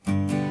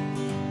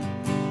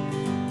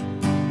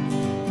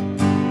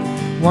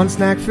One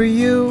snack for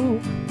you,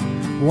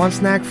 one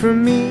snack for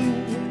me.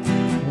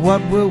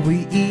 What will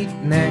we eat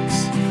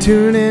next?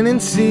 Tune in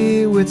and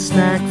see with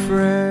Snack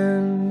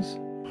Friends.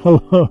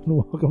 Hello and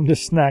welcome to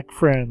Snack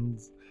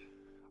Friends.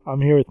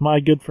 I'm here with my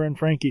good friend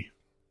Frankie.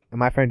 And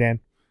my friend Dan.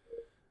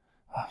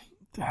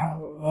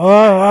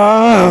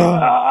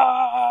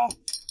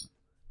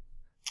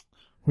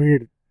 We're here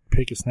to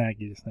pick a snack,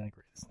 eat a snack,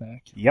 rate a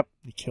snack. Yep.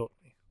 You killed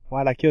me.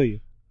 Why'd I kill you?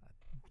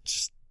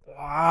 Just,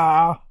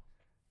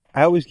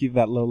 I always give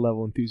that low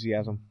level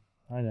enthusiasm.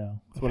 I know.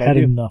 That's what I've I had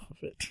do. enough of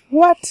it.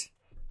 What?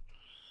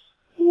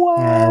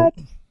 What?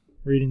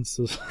 Reading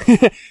So,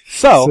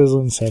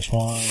 Sizzling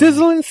Szechuan.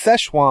 Sizzling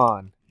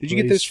Szechuan. Did you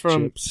get this Glazed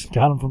from... chips.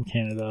 Got them from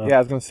Canada. Yeah, I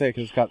was going to say,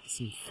 because it's got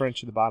some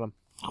French at the bottom.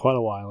 Quite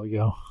a while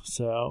ago.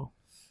 So,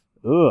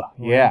 Ugh,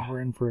 yeah.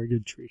 We're in for a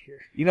good treat here.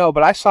 You know,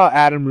 but I saw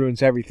Adam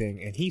Ruins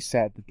Everything, and he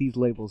said that these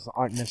labels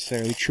aren't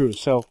necessarily true.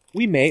 So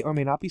we may or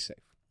may not be safe.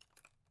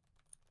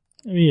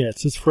 I mean, yeah,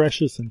 it's as fresh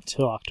as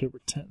until October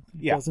 10th. It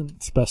Yeah.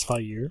 doesn't specify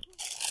year.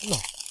 No.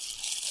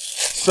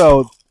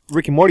 So,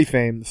 Rick and Morty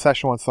fame, the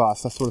Szechuan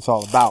sauce, that's what it's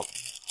all about.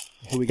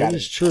 Here we got That it.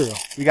 is true.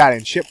 We got it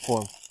in ship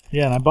form.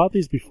 Yeah, and I bought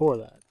these before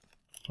that,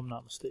 if I'm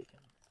not mistaken.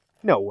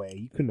 No way.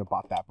 You couldn't have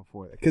bought that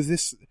before that. Because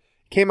this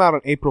came out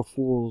on April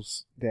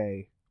Fool's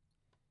Day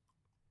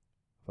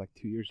like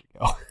 2 years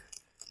ago.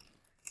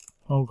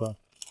 Okay.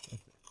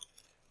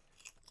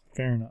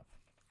 Fair enough.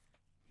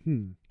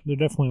 They're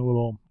definitely a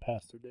little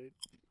past their date.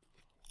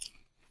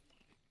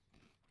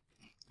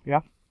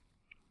 Yeah?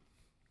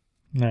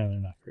 No, they're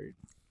not great.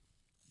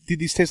 Dude,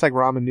 these taste like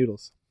ramen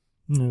noodles.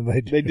 No, they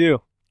do. They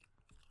do.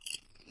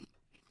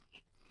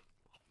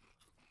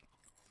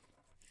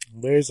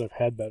 Theirs I've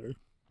had better.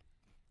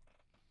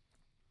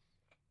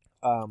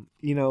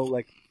 You know,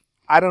 like,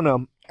 I don't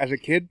know. As a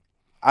kid,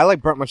 I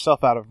like burnt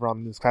myself out of ramen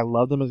noodles 'cause I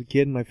loved them as a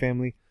kid in my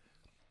family.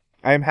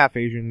 I am half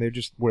Asian. They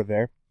just were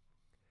there.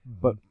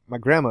 But my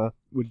grandma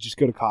would just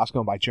go to Costco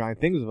and buy giant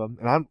things of them.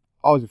 And I'm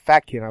always a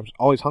fat kid. I was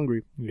always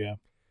hungry. Yeah.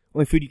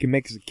 Only food you can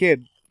make as a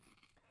kid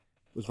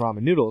was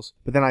ramen noodles.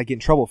 But then I'd get in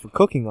trouble for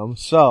cooking them.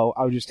 So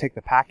I would just take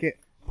the packet,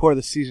 pour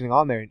the seasoning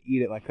on there, and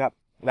eat it like that.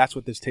 That's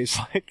what this tastes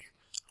like.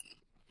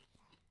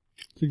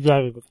 It's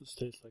exactly what this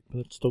tastes like,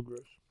 but it's still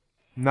gross.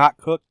 Not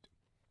cooked.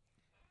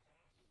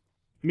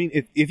 I mean,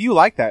 if you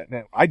like that,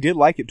 now, I did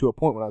like it to a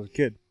point when I was a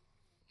kid.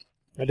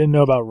 I didn't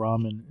know about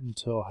ramen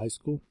until high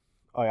school.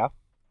 Oh, yeah?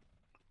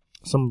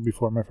 Summer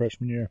before my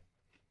freshman year.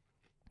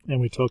 And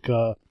we took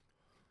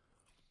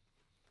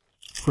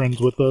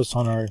friends with us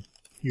on our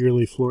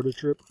yearly Florida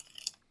trip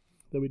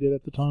that we did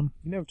at the time.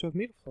 You never took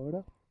me to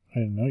Florida. I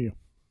didn't know you.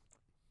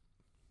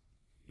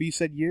 But you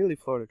said yearly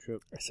Florida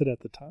trip. I said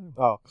at the time.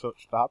 Oh, so it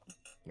stopped?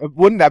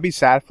 Wouldn't that be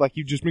sad if, like,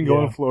 you've just been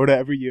going Yeah. to Florida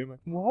every year? I'm like,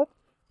 what?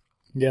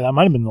 Yeah, that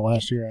might have been the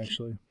last year,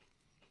 actually.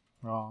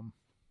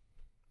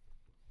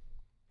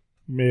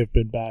 May have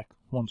been back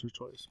once or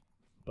twice.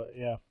 But,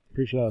 yeah,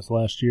 pretty sure that was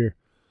last year.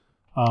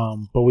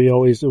 But we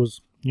always, it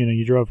was,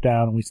 you drove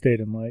down and we stayed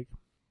in, like,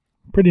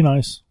 pretty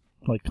nice,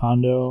 like,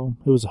 condo.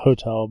 It was a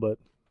hotel, but,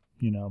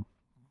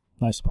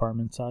 nice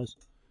apartment size.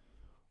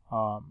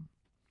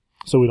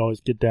 So we'd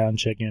always get down,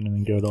 check in, and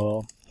then go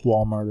to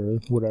Walmart or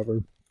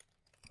whatever.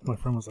 My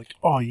friend was like,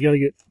 "Oh, you gotta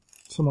get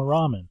some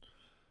ramen,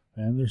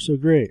 man. They're so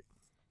great."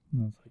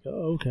 And I was like,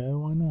 "Oh, okay,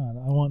 why not?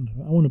 I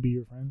want to be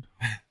your friend."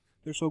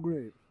 They're so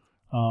great.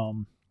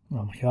 Oh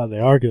my god, they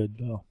are good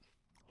though.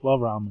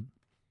 Love ramen,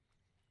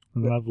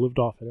 and then I've lived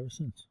off it ever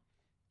since.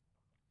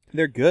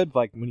 They're good,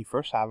 like, when you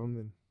first have them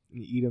and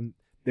you eat them.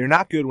 They're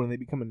not good when they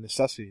become a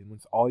necessity and when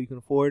it's all you can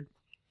afford.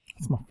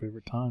 It's my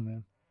favorite time,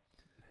 man.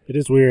 It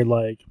is weird,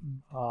 like,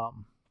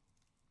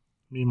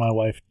 me and my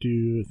wife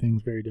do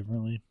things very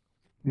differently.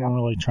 Yeah. When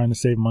we're, like, trying to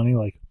save money,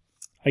 like,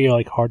 I get,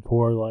 like,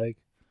 hardcore, like,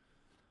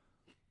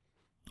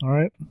 all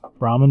right,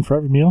 ramen for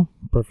every meal,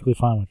 perfectly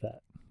fine with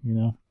that,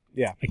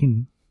 Yeah. I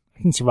can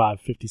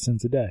survive 50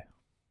 cents a day.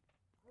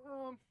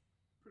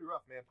 Pretty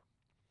rough, man.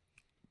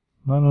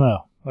 I don't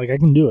know. Like, I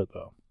can do it,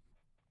 though.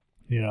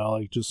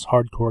 Like, just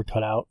hardcore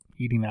cut out,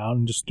 eating out,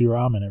 and just do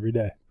ramen every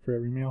day for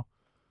every meal.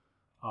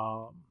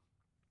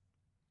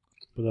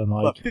 But then,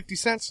 like... What, 50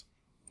 cents?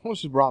 How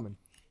much is ramen?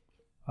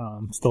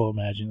 still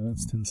imagining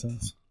that's 10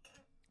 cents.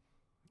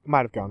 It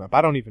might have gone up.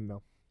 I don't even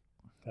know.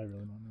 I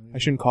really don't know. I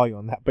shouldn't call you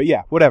on that. But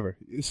yeah, whatever.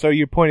 So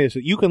your point is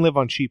that you can live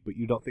on cheap, but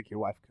you don't think your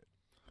wife could.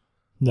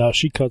 No,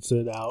 she cuts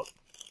it out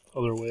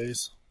other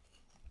ways.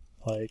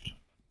 Like,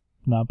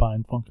 not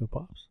buying Funko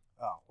Pops.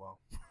 Oh, well.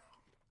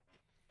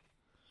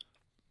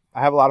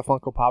 I have a lot of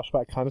Funko Pops, but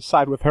I kind of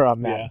side with her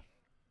on that. Yeah.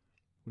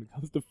 When it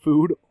comes to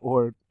food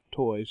or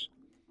toys.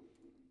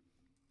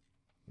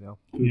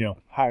 Food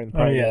higher than Oh,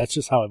 price. yeah, that's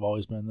just how I've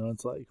always been, though.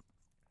 It's like,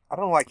 I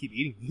don't know why I keep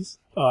eating these.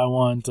 I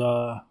want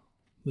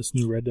this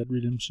new Red Dead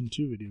Redemption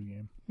 2 video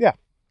game. Yeah.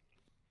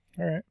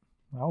 All right.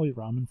 I'll eat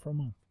ramen for a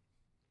month.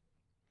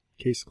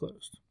 Case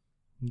closed.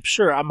 I'm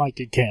sure I might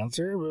get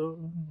cancer, but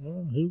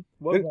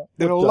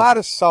There's a lot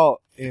of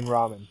salt in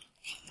ramen.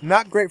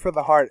 Not great for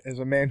the heart, as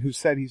a man who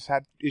said he's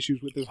had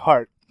issues with his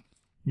heart.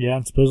 Yeah,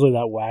 and supposedly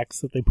that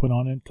wax that they put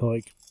on it to,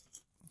 like,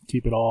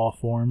 keep it all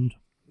formed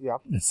Yeah.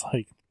 It's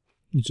like,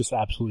 it's just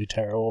absolutely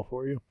terrible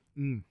for you.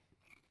 Mm.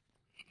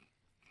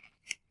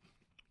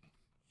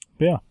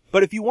 But yeah.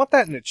 But if you want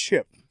that in a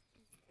chip,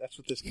 that's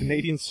what this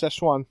Canadian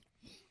Szechuan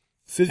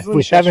sizzling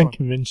We haven't Szechuan.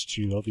 convinced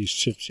you of these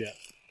chips yet.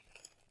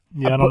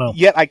 Yeah, I don't know.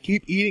 Yet I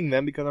keep eating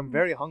them because I'm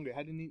very hungry.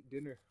 I didn't eat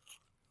dinner.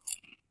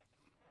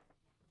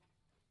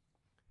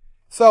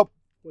 So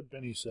What did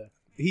Benny say?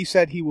 he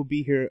said he will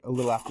be here a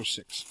little after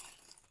 6,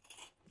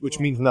 which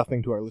means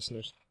nothing to our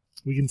listeners.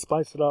 We can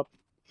spice it up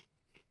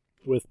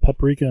with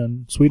paprika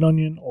and sweet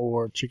onion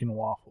or chicken and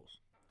waffles.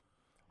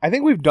 I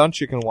think we've done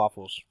chicken and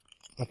waffles.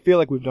 I feel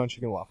like we've done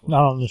chicken and waffles.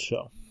 Not on this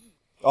show.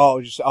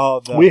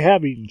 The We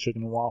have eaten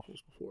chicken and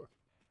waffles before.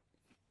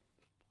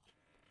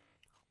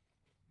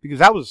 because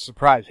that was a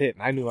surprise hit,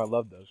 and I knew I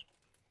loved those.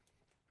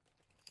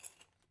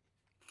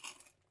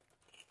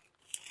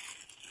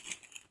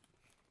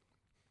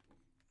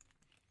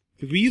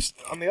 Because we used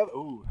on the other.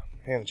 Ooh,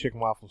 man, the chicken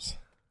waffles.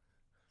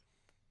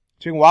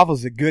 Chicken waffles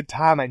is a good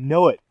time. I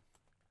know it.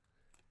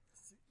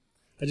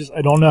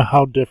 I don't know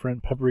how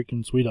different paprika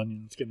and sweet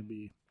onion is going to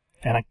be.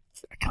 And I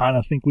kind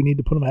of think we need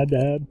to put them head to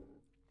head.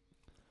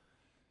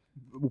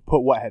 We'll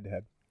put what head to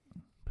head?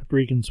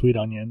 Paprika and sweet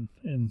onion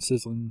and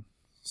sizzling.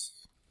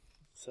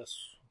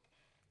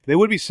 They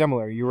would be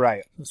similar. You're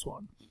right. This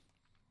one.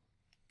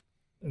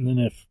 And then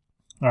if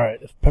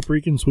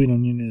paprika and sweet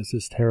onion is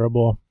as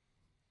terrible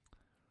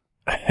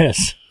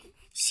as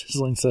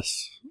sizzling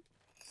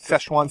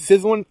Szechuan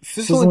sizzling.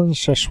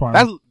 Szechuan,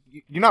 That,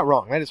 you're not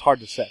wrong. That is hard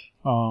to say.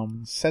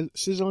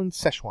 Sizzling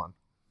Szechuan.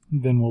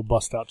 then we'll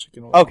bust out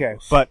chicken and waffles. Okay,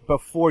 but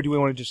before, do we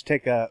want to just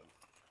take a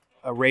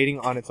rating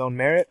on its own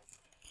merit?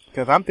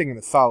 Because I'm thinking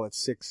a solid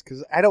 6.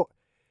 Because I don't.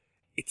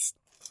 It's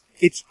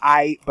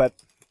but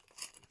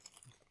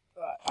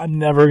I'm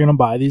never going to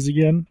buy these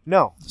again.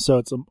 no. So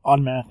it's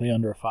automatically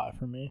under a 5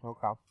 for me.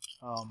 Okay.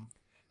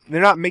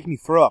 They're not making me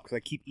throw up because I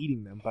keep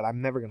eating them, but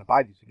I'm never gonna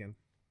buy these again.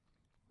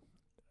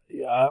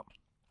 Yeah,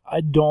 I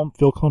don't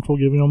feel comfortable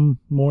giving them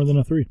more than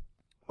a 3.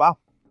 Wow.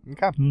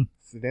 Okay. Mm.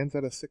 So Dan's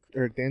at a 6,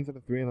 or Dan's at a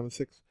 3, and I'm a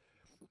 6.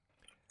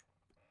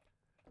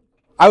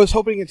 I was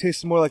hoping it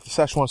tasted more like the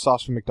Szechuan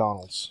sauce from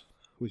McDonald's,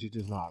 which it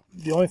does not.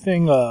 The only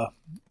thing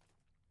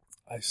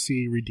I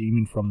see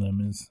redeeming from them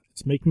is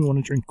it's making me want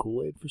to drink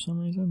Kool-Aid for some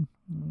reason.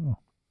 I don't know.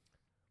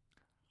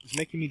 It's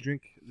making me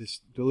drink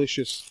this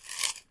delicious,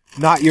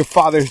 not your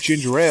father's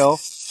ginger ale,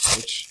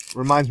 which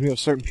reminds me of a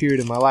certain period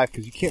in my life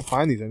because you can't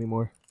find these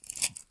anymore.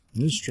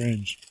 It is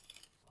strange.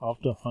 I'll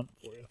have to hunt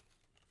for you.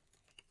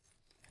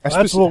 That's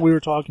That's what we were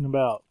talking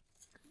about.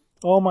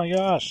 Oh my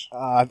gosh.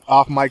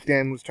 Off mic,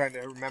 Dan was trying to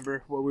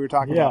remember what we were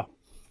talking Yeah.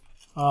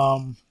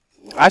 about.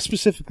 I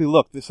specifically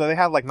looked. So they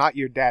have like not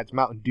your dad's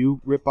Mountain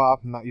Dew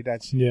ripoff, not your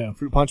dad's Yeah.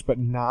 Fruit Punch, but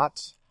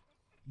not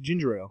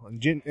ginger ale.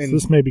 And So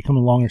this may become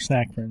a longer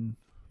snack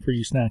for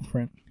you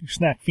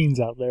snack fiends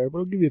out there, but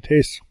it'll give you a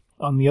taste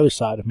on the other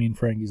side of me and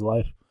Frankie's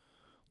life.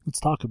 Let's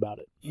talk about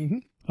it. Mm-hmm.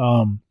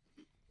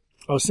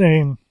 I was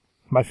saying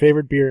my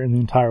favorite beer in the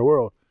entire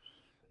world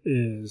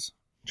is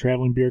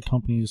Traveling Beer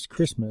Company's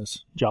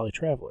Christmas Jolly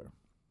Traveler.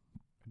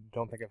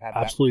 Don't think I've had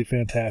Absolutely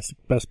fantastic.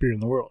 Best beer in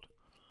the world.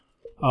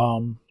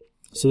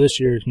 So this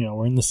year,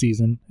 we're in the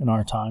season in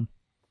our time.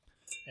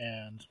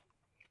 And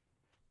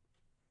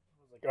I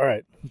was like, all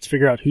right, let's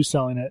figure out who's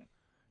selling it.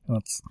 And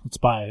let's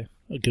buy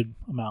a good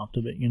amount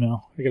of it,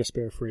 I got a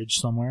spare fridge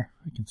somewhere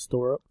I can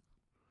store up.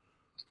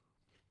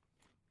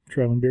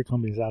 Traveling Beer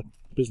Company's out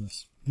of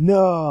business. that.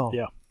 No.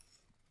 Yeah.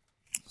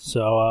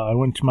 So I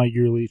went to my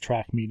yearly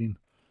track meeting,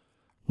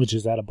 which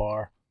is at a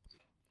bar.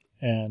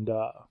 And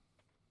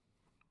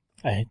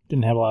I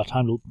didn't have a lot of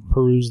time to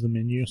peruse the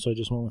menu, so I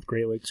just went with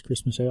Great Lakes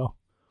Christmas Ale.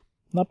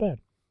 Not bad.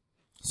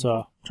 So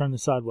I'm trying to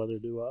decide whether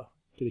to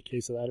get a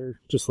case of that or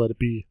just let it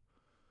be.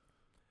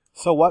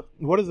 So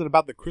what is it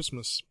about the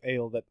Christmas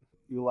ale that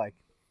you like?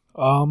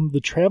 The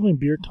Traveling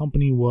Beer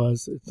Company it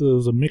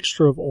was a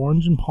mixture of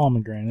orange and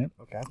pomegranate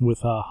Okay.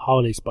 with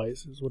holiday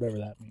spices, whatever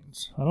that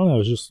means. I don't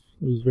know. It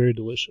was very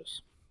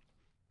delicious.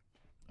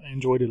 I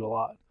enjoyed it a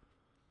lot.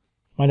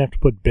 Might have to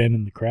put Ben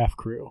and the craft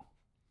crew,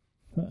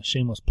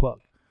 shameless plug,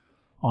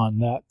 on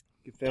that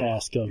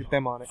task of Get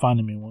them on it.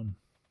 finding me one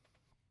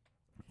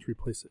to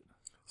replace it.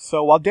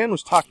 So while Dan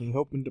was talking, he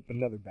opened up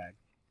another bag.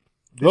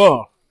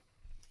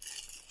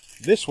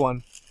 This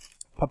one,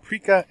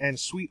 paprika and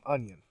sweet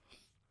onion.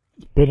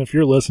 Ben, if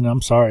you're listening,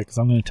 I'm sorry because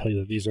I'm going to tell you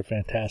that these are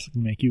fantastic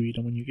and make you eat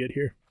them when you get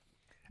here.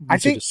 I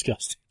These think- are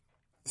disgusting.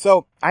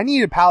 So I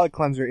need a palate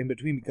cleanser in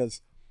between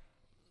because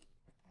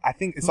I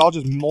think it's all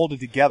just molded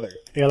together.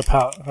 You got a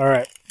palate. All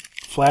right.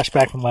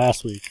 Flashback from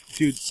last week.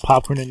 Dude,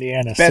 Popcorn,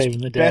 Indiana, saving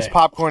the day. best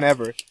popcorn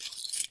ever.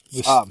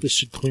 This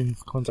should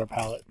cleanse our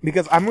palate.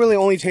 Because I'm really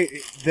only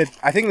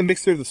I think the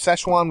mixture of the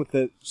Szechuan with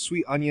the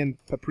sweet onion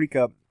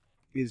paprika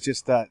is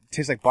just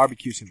tastes like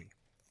barbecue to me.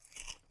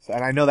 So,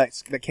 and I know that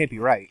can't be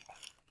right.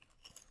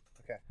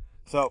 Okay,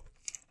 so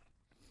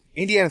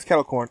Indiana's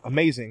kettle corn,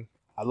 amazing.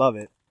 I love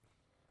it.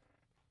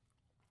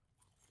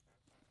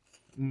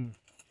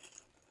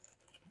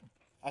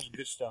 That's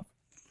good stuff.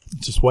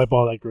 Just wipe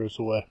all that gross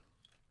away.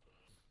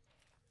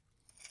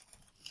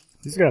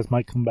 These guys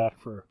might come back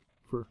for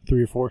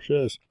 3 or 4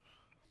 shows.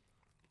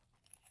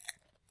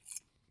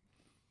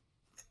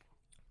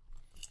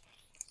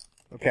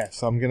 Okay,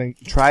 so I'm going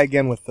to try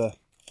again with the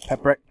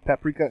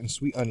paprika and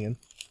sweet onion.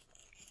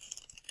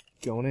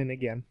 Going in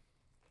again.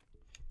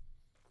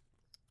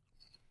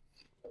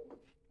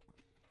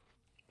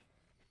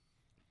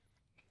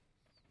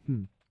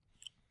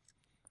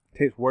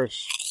 Tastes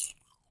worse.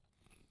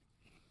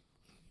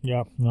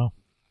 Yeah, no.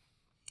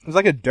 There's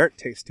like a dirt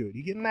taste to it.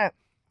 You getting that?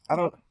 I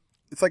don't.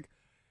 It's like,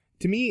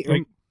 to me,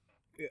 Like,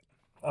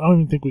 I don't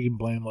even think we can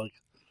blame, like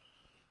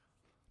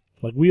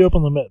we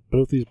opened them at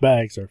both these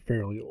bags are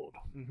fairly old.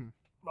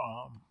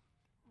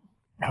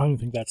 I don't even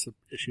think that's the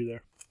issue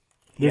there.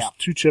 There's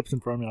 2 chips in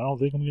front of me. I don't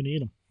think I'm going to eat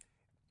them.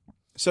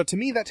 So to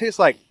me, that tastes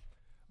like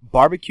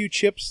barbecue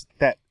chips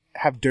that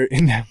have dirt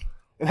in them.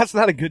 And that's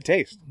not a good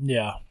taste.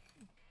 Yeah.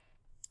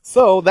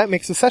 So that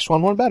makes the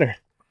Szechuan one better.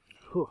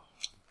 Whew.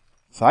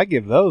 So I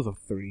give those a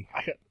 3.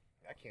 I can't.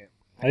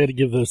 I got to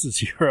give those a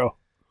 0.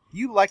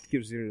 You like to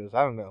give 0 to those.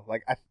 I don't know.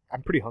 Like,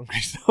 I'm pretty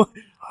hungry, so.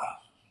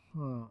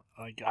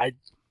 Like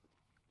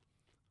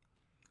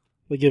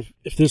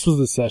if this was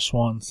the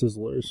Szechuan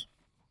Sizzlers,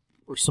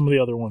 or some of the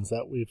other ones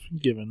that we've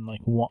given,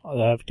 like,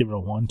 that I've given a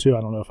 1 to,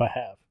 I don't know if I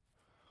have.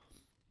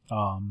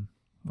 I'll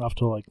have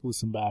to, like,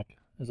 listen back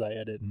as I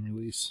edit and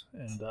release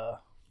and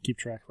keep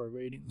track of our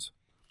ratings.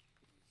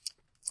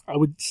 I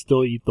would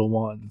still eat the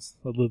ones.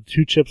 The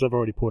 2 chips I've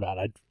already pulled out,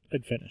 I'd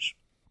finish.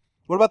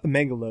 What about the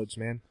mega loads,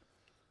 man?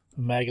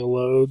 The mega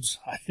loads,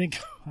 I think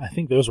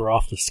those were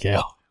off the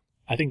scale.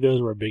 I think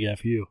those were a big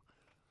FU,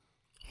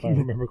 if I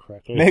remember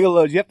correctly. Mega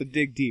loads, you have to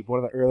dig deep.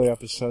 One of the early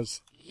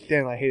episodes.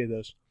 Damn, I hated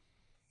those.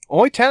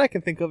 Only 10 I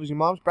can think of is your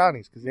mom's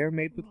brownies, because they're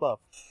made with love.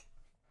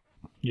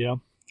 Yeah.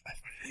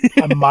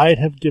 I might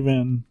have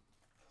given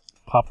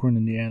Popcorn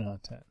Indiana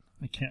a 10.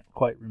 I can't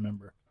quite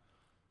remember.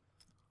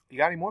 You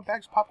got any more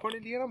bags of Popcorn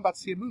Indiana? I'm about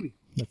to see a movie.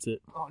 That's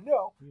it. Oh,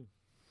 no.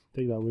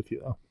 Take that with you,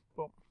 though.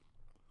 Well,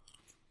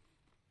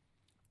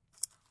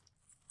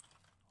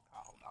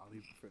 I'll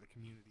leave it for the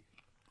community.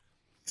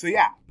 So,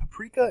 yeah,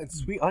 paprika and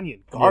sweet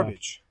onion.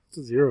 Garbage. it's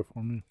a 0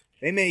 for me.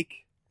 They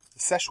make the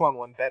Szechuan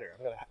one better.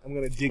 I'm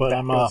gonna dig But back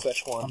I'm for the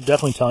Szechuan. I'm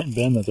definitely telling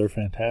Ben that they're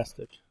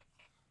fantastic.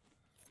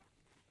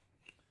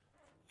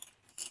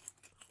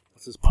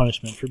 This is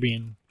punishment for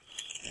being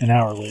an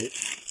hour late.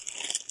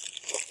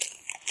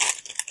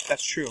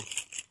 That's true.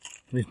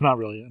 It's not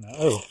really an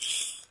hour.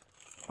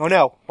 Oh,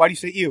 no. Why do you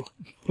say you?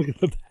 Look at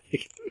the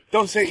bag.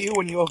 Don't say you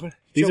when you open.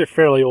 These are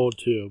fairly old,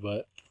 too,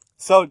 but...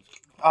 So,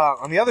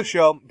 on the other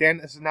show, Dan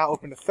has now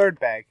opened a 3rd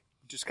bag.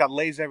 Just got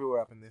Lay's everywhere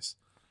up in this.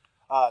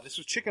 This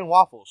was chicken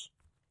waffles.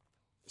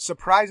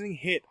 Surprising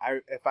hit,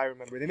 if I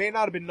remember. They may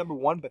not have been number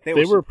 1, but they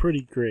were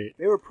pretty great.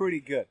 They were pretty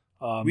good.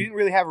 We didn't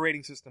really have a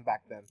rating system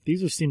back then.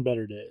 These have seen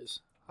better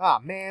days. Ah,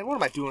 man, what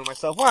am I doing to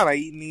myself? Why am I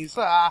eating these?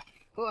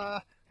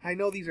 I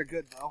know these are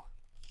good, though.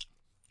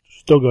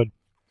 Still good.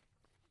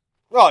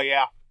 Oh,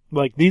 yeah.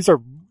 Like, these are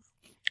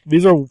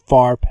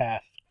far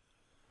past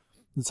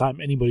the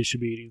time anybody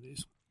should be eating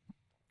these.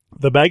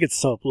 The bag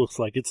itself looks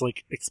like it's,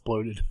 like,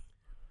 exploded.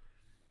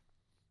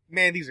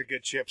 Man, these are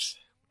good chips.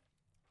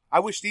 I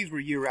wish these were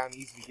year-round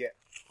easy to get.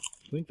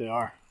 I think they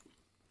are.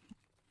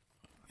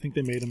 I think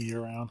they made them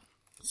year-round.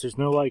 There's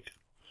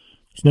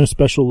no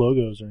special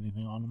logos or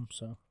anything on them,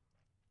 so.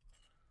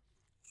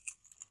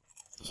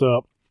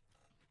 So,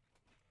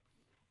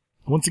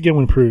 once again,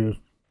 we prove,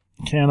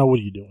 Canna, what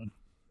are you doing?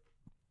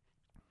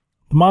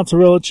 The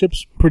mozzarella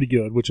chips, pretty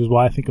good, which is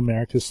why I think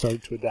America's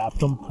started to adapt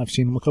them. I've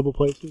seen them a couple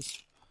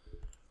places.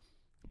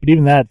 But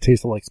even that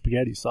tasted like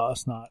spaghetti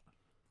sauce, not...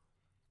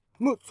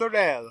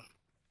 Mozzarella.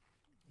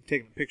 I'm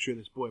taking a picture of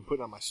this boy and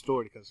putting it on my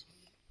story because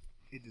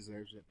he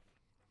deserves it.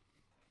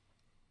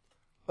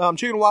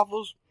 Chicken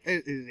waffles,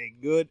 it is a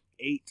good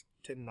 8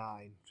 to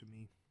 9 to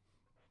me.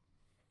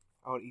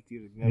 I would eat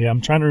these again. Yeah,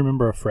 I'm trying to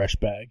remember a fresh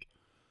bag.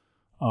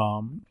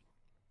 Yeah,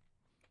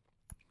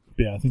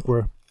 I think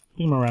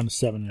I'm around a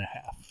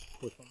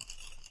 7.5 with them.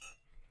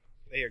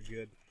 They are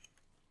good.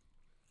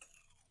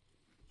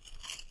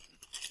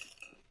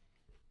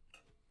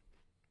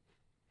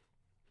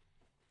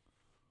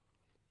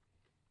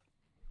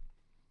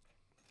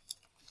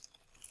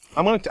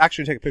 I'm going to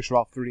actually take a picture of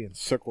all 3 and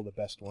circle the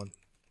best one.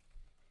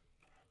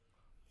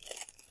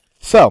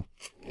 So,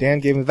 Dan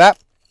gave me that.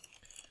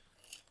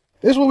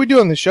 This is what we do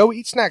on the show. We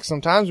eat snacks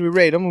sometimes. We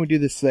rate them and we do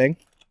this thing.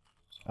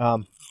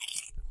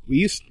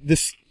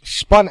 This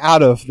spun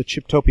out of the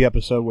Chiptopia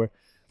episode where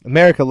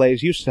America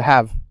Lay's used to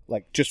have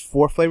like just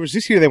 4 flavors.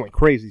 This year they went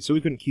crazy, so we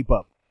couldn't keep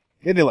up.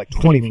 They did like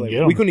 20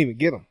 flavors. We couldn't even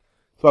get them.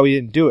 That's why we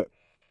didn't do it.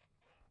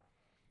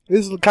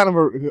 This is kind of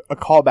a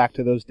callback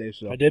to those days.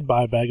 So. I did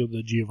buy a bag of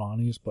the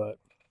Giovanni's, but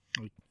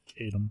we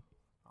ate them.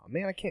 Oh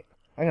man, I can't.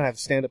 I'm gonna have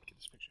to stand up to get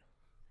this picture.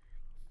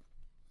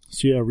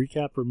 So yeah,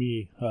 recap for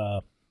me: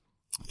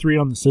 3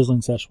 on the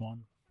sizzling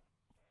Szechuan,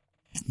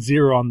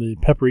 0 on the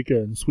paprika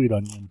and sweet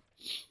onion,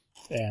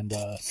 and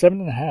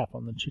 7.5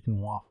 on the chicken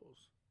waffles.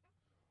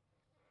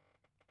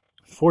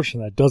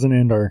 Fortunately, that doesn't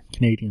end our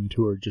Canadian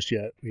tour just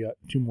yet. We got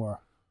two more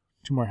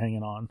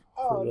hanging on.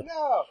 Oh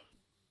no!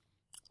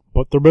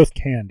 But they're both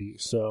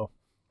candies, so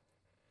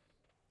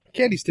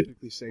Candy's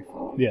typically safe.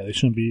 yeah, they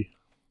shouldn't be.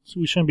 So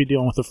we shouldn't be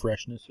dealing with a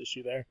freshness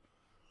issue there.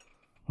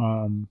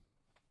 No.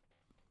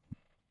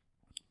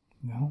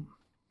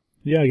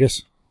 Yeah, I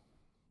guess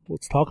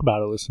let's talk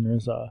about it,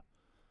 listeners.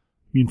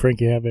 Me and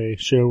Frankie have a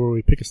show where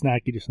we pick a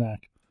snack, eat a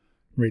snack,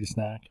 rate a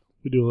snack.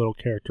 We do a little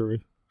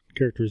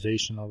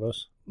characterization of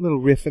us Little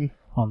riffing.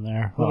 on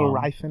there. Little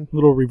riffing.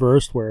 Little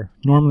reversed where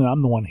normally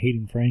I'm the one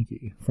hating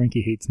Frankie.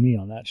 Frankie hates me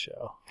on that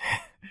show.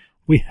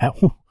 We have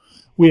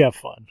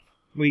fun.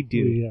 We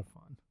do. We have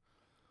fun.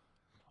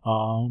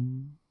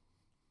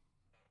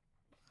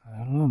 I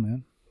don't know,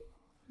 man.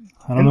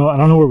 I don't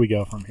know where we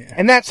go from here.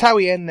 And that's how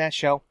we end that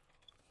show.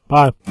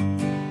 Bye.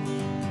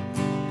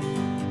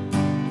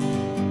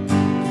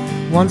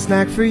 One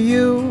snack for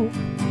you,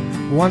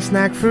 one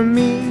snack for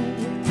me.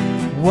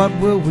 What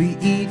will we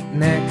eat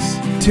next?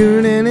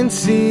 Tune in and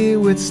see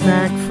with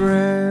Snack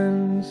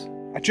Friends.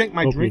 I drank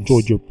my Hope you drink.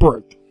 enjoyed your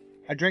break.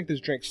 I drank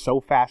this drink so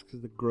fast because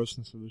of the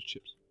grossness of those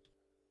chips.